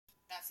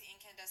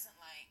incandescent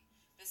light.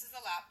 This is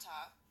a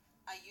laptop.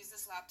 I use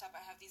this laptop.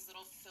 I have these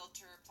little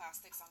filter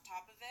plastics on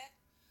top of it.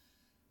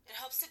 It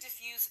helps to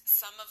diffuse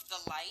some of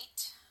the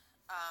light,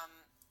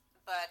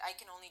 but I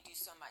can only do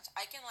so much.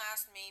 I can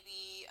last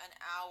maybe an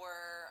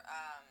hour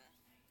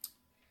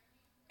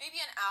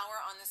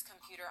on this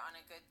computer on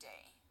a good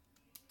day.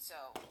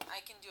 So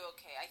I can do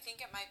okay. I think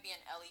it might be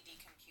an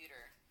LED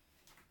computer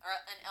or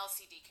an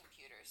LCD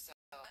computer. So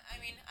I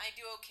mean, I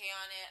do okay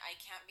on it. I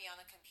can't be on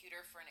the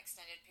computer for an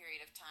extended period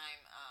of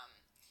time.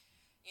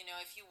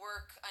 If you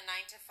work a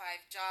 9 to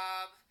 5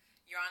 job,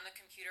 you're on the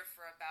computer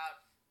for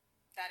about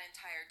that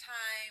entire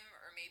time,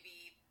 or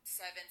maybe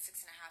 6.5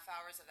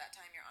 hours of that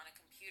time you're on a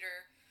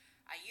computer.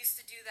 I used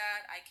to do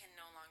that. I can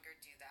no longer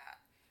do that.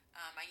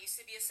 I used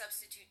to be a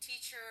substitute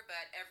teacher,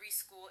 but every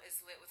school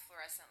is lit with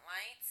fluorescent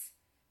lights.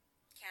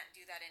 Can't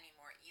do that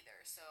anymore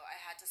either. So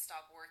I had to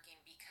stop working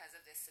because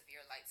of this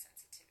severe light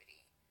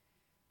sensitivity.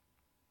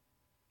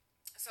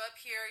 So up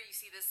here you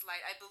see this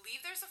light. I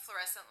believe there's a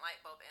fluorescent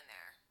light bulb in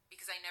there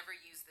because I never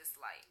use this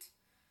light.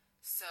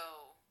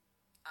 So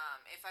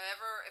if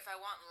I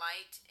want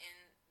light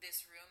in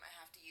this room, I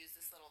have to use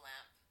this little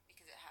lamp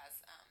because it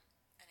has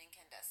an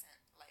incandescent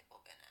light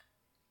bulb in it.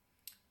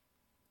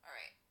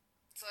 Alright,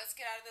 so let's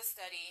get out of the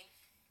study.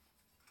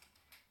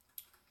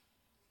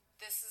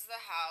 This is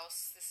the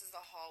house. This is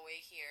the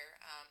hallway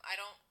here. I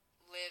don't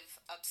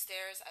live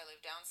upstairs. I live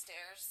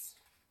downstairs.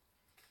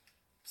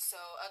 So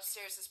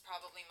upstairs is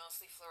probably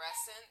mostly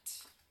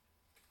fluorescent.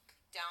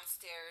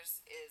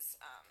 Downstairs is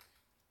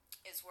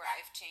where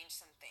I've changed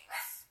some things.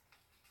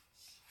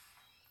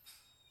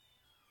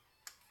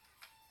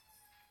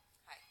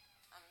 Hi,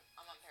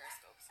 I'm on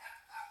Periscope.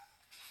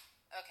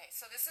 Okay,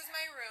 so this is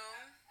my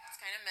room. It's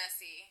kind of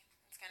messy.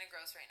 It's kind of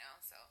gross right now.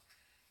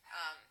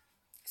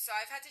 So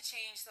I've had to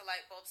change the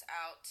light bulbs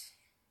out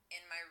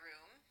in my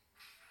room.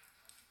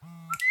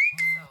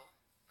 So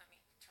let me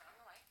turn on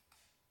the light.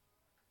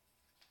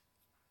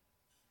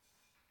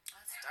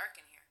 Oh, it's dark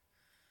in here.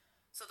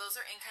 So those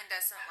are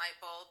incandescent light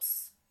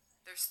bulbs.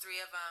 There's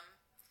 3 of them.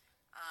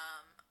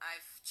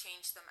 I've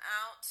changed them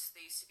out.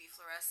 They used to be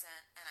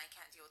fluorescent, and I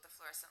can't deal with the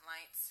fluorescent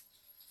lights.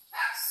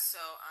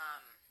 So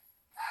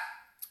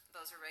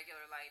those are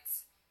regular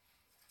lights.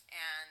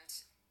 And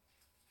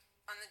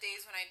on the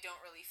days when I don't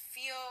really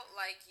feel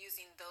like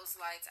using those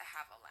lights, I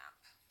have a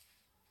lamp.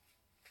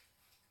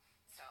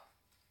 So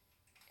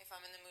if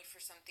I'm in the mood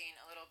for something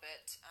a little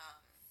bit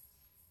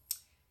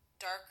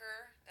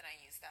darker, then I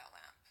use that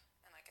lamp.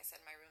 And like I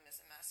said, my room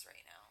is a mess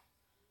right now.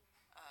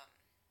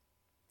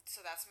 So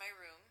that's my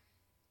room.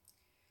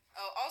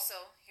 Oh,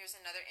 also, here's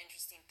another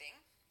interesting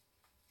thing.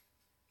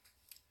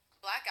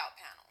 Blackout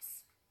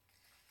panels.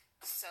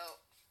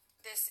 So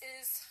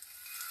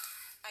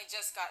I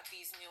just got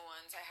these new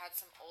ones. I had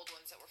some old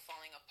ones that were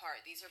falling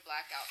apart. These are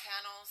blackout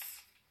panels.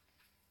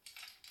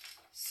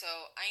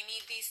 So I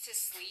need these to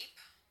sleep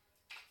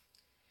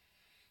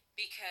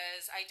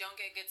because I don't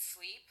get good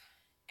sleep.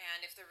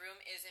 And if the room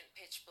isn't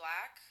pitch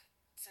black,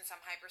 since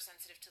I'm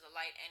hypersensitive to the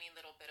light, any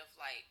little bit of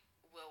light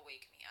will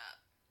wake me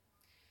up.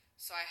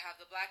 So I have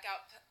the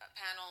blackout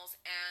panels,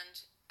 and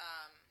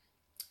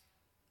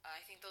I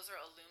think those are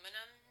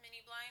aluminum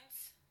mini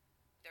blinds.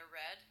 They're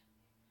red.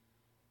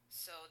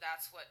 So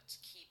that's what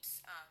keeps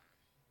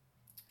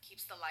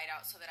the light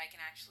out so that I can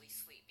actually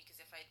sleep.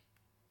 Because if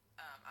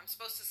I'm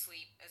supposed to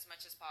sleep as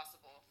much as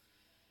possible,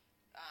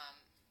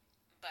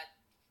 but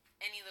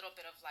any little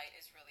bit of light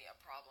is really a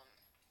problem.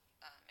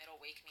 It'll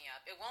wake me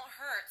up. It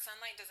won't hurt.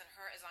 Sunlight doesn't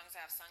hurt as long as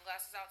I have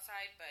sunglasses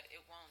outside, but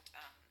it won't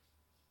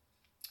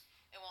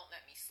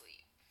let me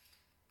sleep.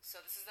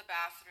 So this is the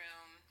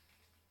bathroom.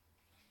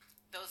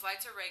 Those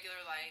lights are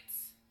regular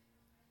lights.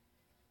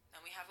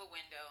 Then we have a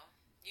window.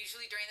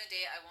 Usually during the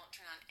day I won't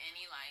turn on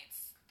any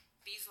lights.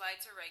 These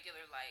lights are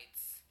regular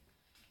lights.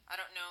 I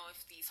don't know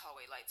if these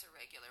hallway lights are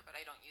regular, but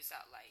I don't use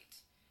that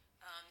light.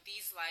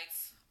 These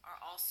lights are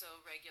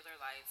also regular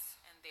lights,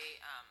 and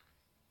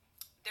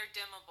they're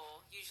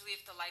dimmable. Usually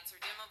if the lights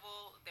are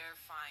dimmable, they're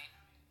fine.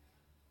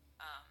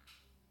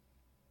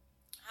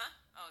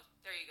 Oh,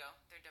 there you go.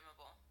 They're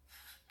dimmable.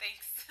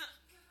 Thanks.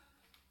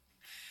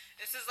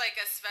 This is like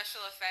a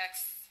special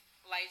effects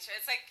light show.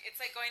 It's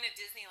like going to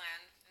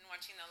Disneyland and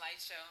watching the light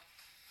show.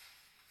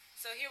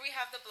 So here we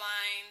have the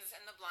blinds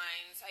and the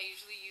blinds. I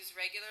usually use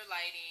regular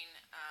lighting.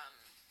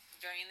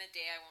 During the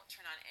day I won't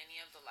turn on any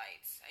of the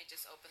lights. I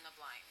just open the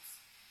blinds.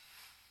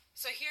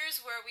 So here's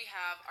where we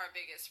have our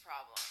biggest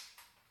problem.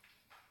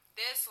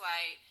 This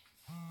light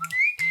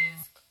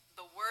is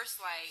the worst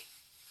light.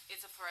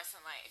 It's a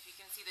fluorescent light. If you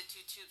can see the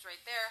 2 tubes right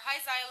there. Hi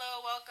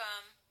Xylo,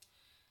 welcome.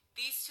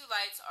 These 2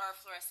 lights are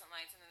fluorescent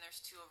lights, and then there's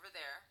 2 over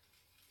there.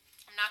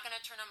 I'm not going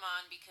to turn them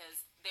on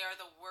because they are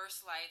the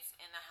worst lights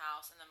in the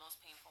house and the most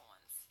painful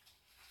ones.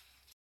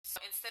 So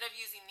instead of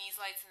using these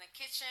lights in the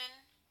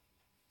kitchen,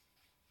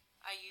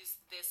 I use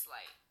this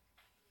light.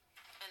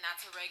 And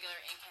that's a regular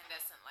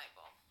incandescent light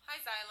bulb. Hi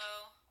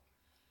Xylo.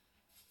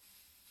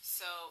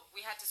 So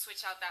we had to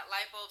switch out that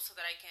light bulb so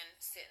that I can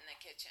sit in the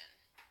kitchen.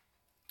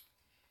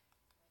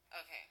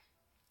 Okay.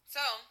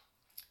 So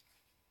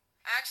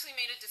I actually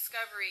made a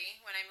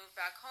discovery when I moved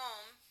back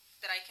home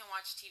that I can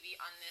watch TV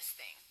on this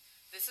thing.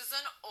 This is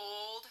an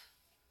old,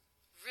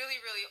 really,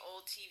 really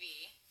old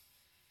TV.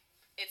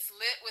 It's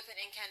lit with an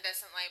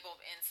incandescent light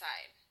bulb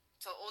inside.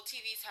 So old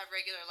TVs have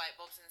regular light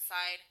bulbs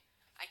inside.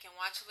 I can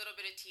watch a little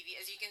bit of TV.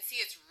 As you can see,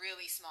 it's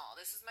really small.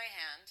 This is my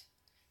hand.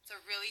 It's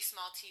a really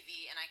small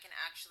TV, and I can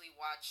actually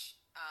watch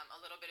a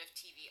little bit of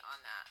TV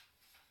on that.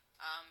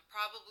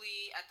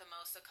 Probably at the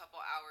most a couple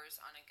hours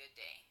on a good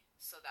day.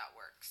 So that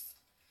works.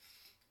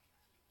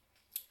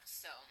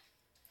 So,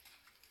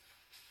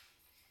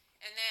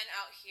 and then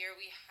out here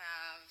we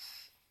have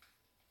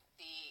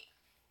the.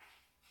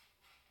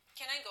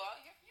 Can I go out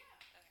here? Yeah.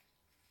 Okay.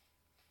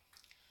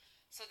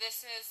 So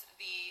this is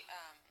the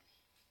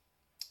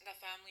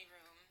family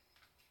room.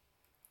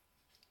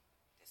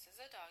 This is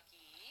a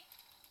doggy.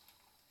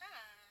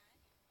 Hi.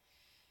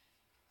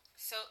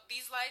 So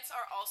these lights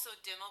are also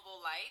dimmable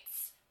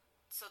lights.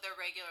 So they're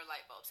regular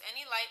light bulbs.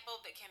 Any light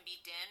bulb that can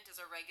be dimmed is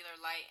a regular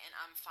light, and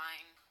I'm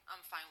fine.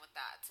 I'm fine with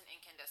that. It's an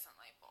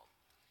incandescent light bulb.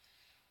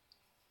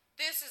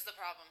 This is the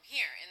problem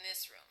here in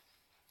this room.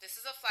 This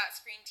is a flat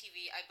screen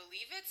TV. I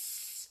believe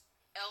it's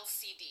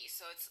LCD,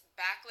 so it's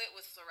backlit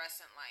with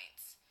fluorescent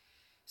lights.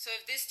 So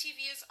if this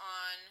TV is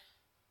on,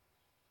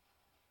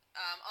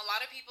 a lot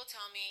of people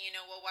tell me,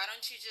 well, why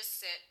don't you just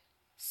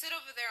sit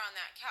over there on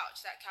that couch?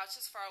 That couch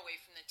is far away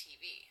from the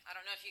TV. I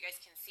don't know if you guys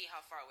can see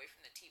how far away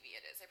from the TV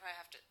it is. I probably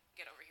have to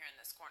get over here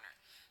in this corner.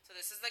 So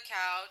this is the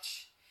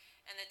couch,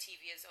 and the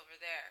TV is over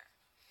there.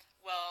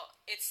 Well,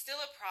 it's still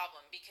a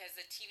problem because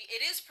the TV, it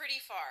is pretty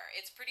far.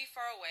 It's pretty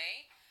far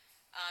away,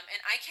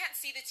 and I can't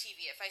see the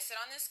TV. If I sit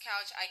on this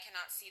couch, I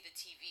cannot see the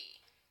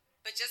TV.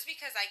 But just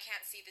because I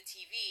can't see the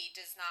TV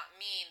does not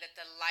mean that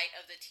the light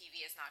of the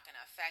TV is not going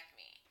to affect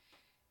me.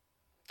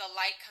 The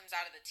light comes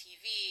out of the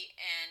TV,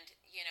 and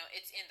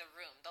it's in the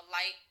room. The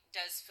light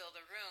does fill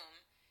the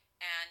room,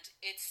 and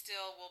it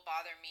still will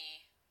bother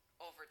me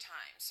over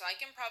time. So I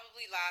can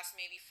probably last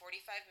maybe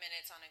 45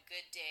 minutes on a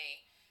good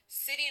day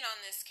sitting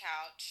on this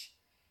couch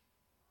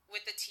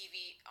with the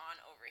TV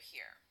on over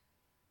here.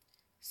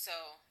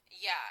 So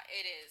yeah,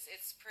 it is.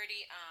 It's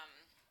pretty.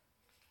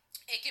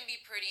 It can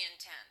be pretty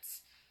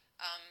intense.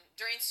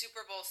 During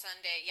Super Bowl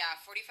Sunday,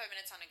 45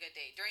 minutes on a good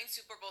day. During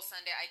Super Bowl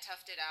Sunday, I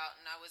toughed it out,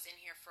 and I was in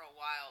here for a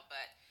while,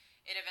 but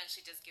it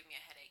eventually does give me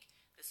a headache.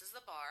 This is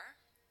the bar.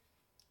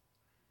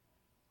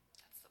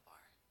 That's the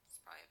bar.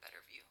 It's probably a better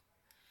view.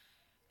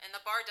 And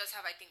the bar does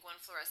have, I think, one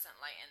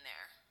fluorescent light in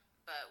there,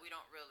 but we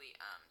don't really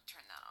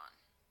turn that on.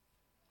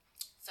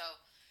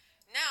 So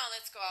now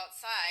let's go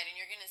outside, and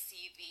you're going to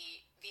see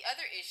the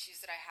other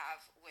issues that I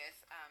have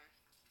with,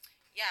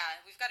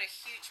 we've got a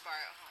huge bar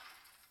at home.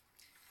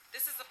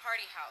 This is a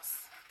party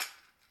house,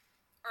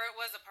 or it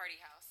was a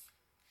party house.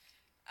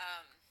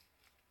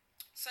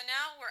 So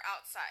now we're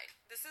outside.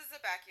 This is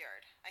the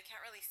backyard. I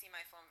can't really see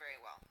my phone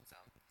very well, so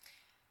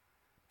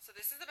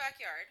this is the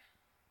backyard.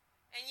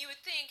 And you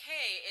would think,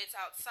 hey, it's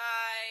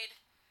outside.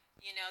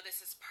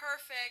 This is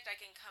perfect. I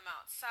can come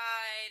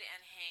outside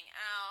and hang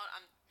out.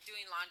 I'm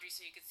doing laundry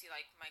so you can see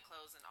like my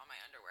clothes and all my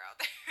underwear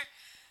out there.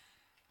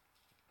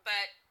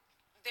 But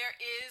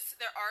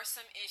there are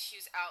some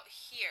issues out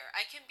here.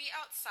 I can be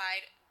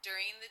outside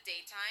during the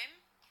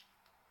daytime.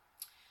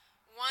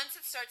 Once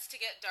it starts to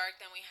get dark,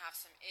 then we have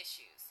some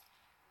issues.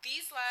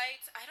 These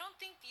lights, I don't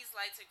think these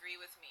lights agree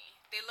with me.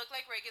 They look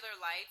like regular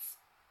lights.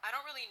 I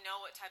don't really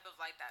know what type of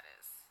light that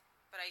is,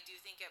 but I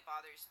do think it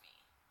bothers me.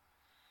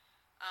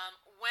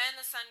 When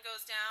the sun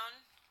goes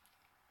down,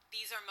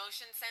 these are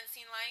motion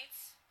sensing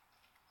lights,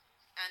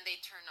 and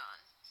they turn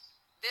on.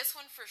 This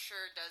one for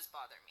sure does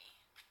bother me.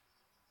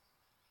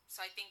 So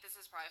I think this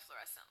is probably a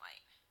fluorescent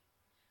light.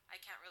 I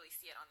can't really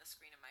see it on the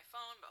screen of my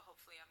phone, but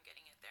hopefully I'm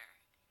getting it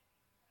there.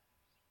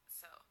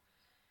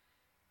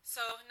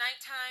 So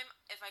nighttime,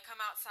 if I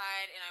come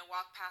outside and I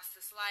walk past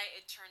this light,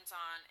 it turns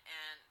on,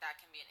 and that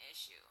can be an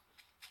issue.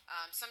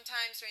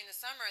 Sometimes during the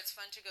summer, it's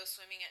fun to go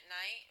swimming at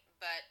night,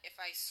 but if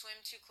I swim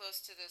too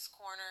close to this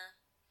corner,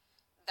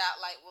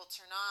 that light will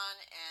turn on,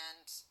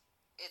 and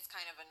it's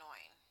kind of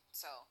annoying.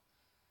 So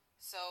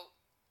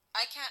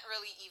I can't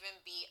really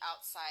even be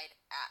outside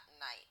at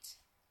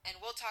night. And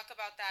we'll talk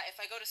about that. If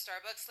I go to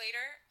Starbucks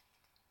later,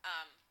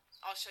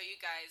 I'll show you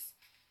guys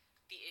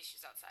the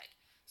issues outside.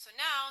 So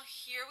now,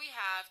 here we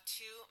have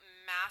two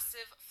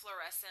massive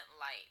fluorescent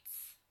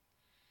lights.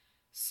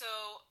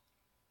 So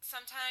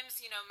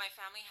sometimes, my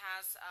family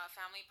has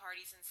family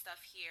parties and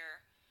stuff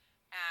here.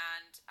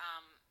 And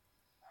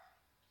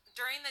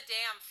during the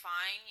day, I'm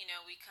fine.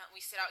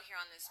 We sit out here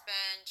on this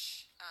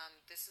bench.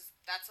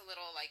 That's a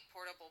little like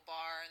portable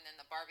bar, and then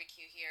the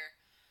barbecue here.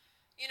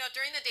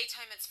 During the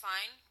daytime, it's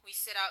fine. We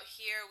sit out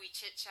here, we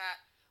chit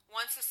chat.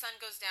 Once the sun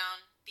goes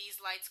down,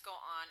 these lights go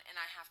on, and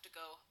I have to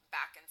go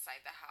back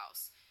inside the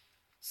house.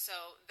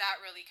 So that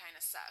really kind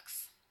of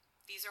sucks.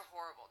 These are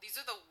horrible. These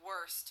are the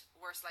worst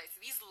lights.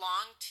 These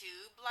long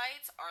tube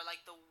lights are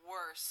like the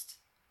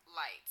worst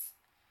lights.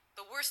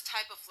 The worst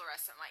type of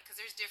fluorescent light, because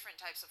there's different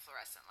types of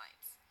fluorescent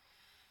lights.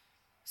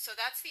 So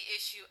that's the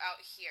issue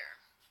out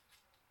here.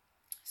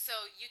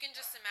 So you can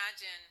just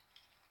imagine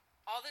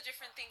all the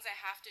different things I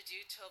have to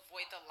do to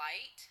avoid the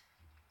light.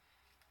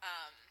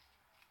 Um,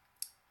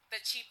 the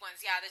cheap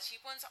ones, yeah, the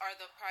cheap ones are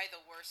the probably the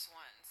worst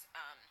ones.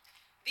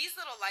 These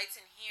little lights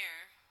in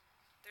here,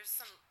 there's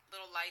some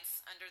little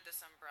lights under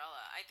this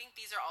umbrella. I think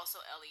these are also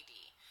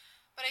LED,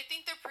 but I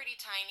think they're pretty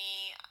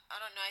tiny. I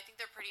don't know. I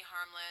think they're pretty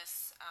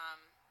harmless.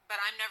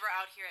 But I'm never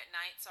out here at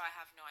night, so I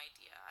have no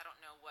idea. I don't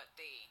know what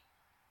they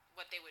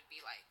would be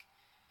like.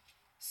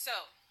 So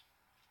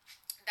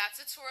that's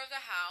a tour of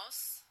the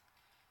house.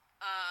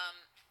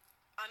 Um,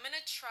 I'm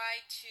gonna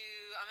try to.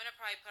 I'm gonna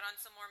probably put on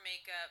some more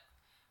makeup.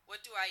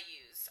 What do I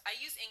use? I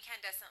use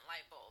incandescent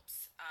light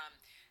bulbs.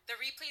 The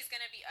replay is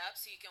gonna be up,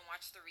 so you can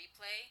watch the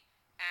replay,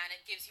 and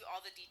it gives you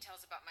all the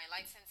details about my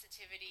light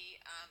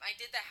sensitivity. I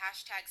did the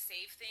hashtag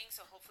save thing,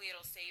 so hopefully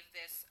it'll save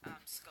this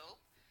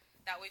scope.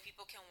 That way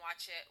people can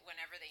watch it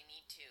whenever they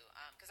need to.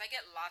 Because I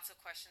get lots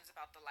of questions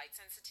about the light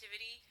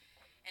sensitivity,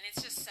 and it's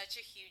just such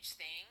a huge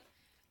thing.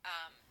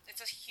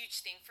 It's a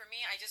huge thing for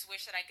me. I just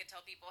wish that I could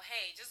tell people,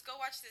 hey, just go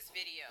watch this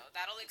video.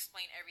 That'll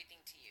explain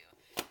everything to you.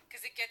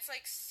 Because it gets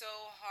like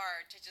so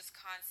hard to just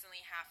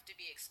constantly have to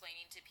be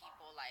explaining to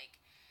people like,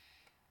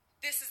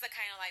 this is the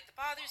kind of light that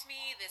bothers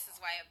me, this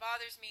is why it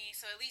bothers me.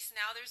 So at least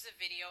now there's a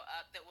video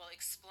up that will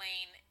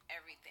explain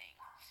everything.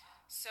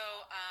 So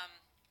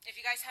if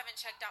you guys haven't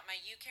checked out my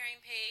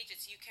YouCaring page,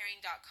 it's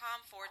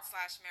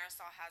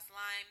youcaring.com/Marisol Has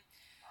Lyme.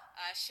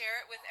 Share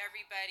it with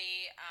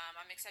everybody.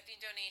 I'm accepting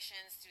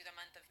donations through the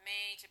month of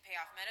May to pay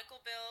off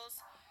medical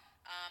bills.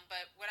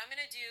 But what I'm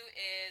going to do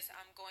is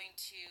I'm going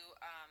to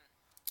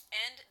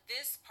end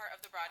this part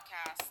of the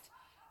broadcast,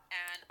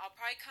 and I'll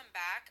probably come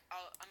back.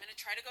 I'm going to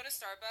try to go to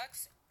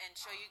Starbucks and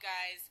show you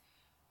guys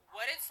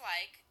what it's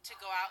like to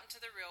go out into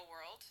the real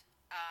world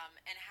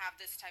and have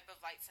this type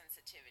of light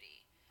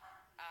sensitivity.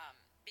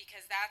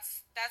 Because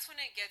that's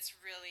when it gets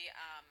really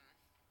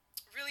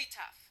really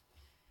tough.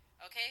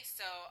 Okay,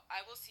 so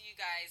I will see you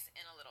guys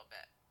in a little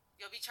bit.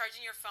 You'll be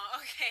charging your phone.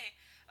 Okay,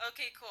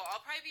 okay, cool.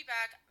 I'll probably be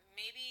back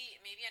maybe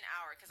an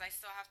hour because I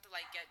still have to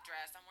like get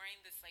dressed. I'm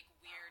wearing this like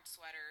weird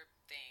sweater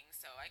thing,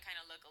 so I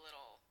kind of look a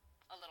little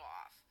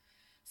off.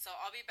 So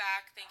I'll be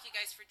back. Thank you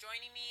guys for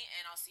joining me,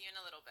 and I'll see you in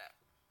a little bit.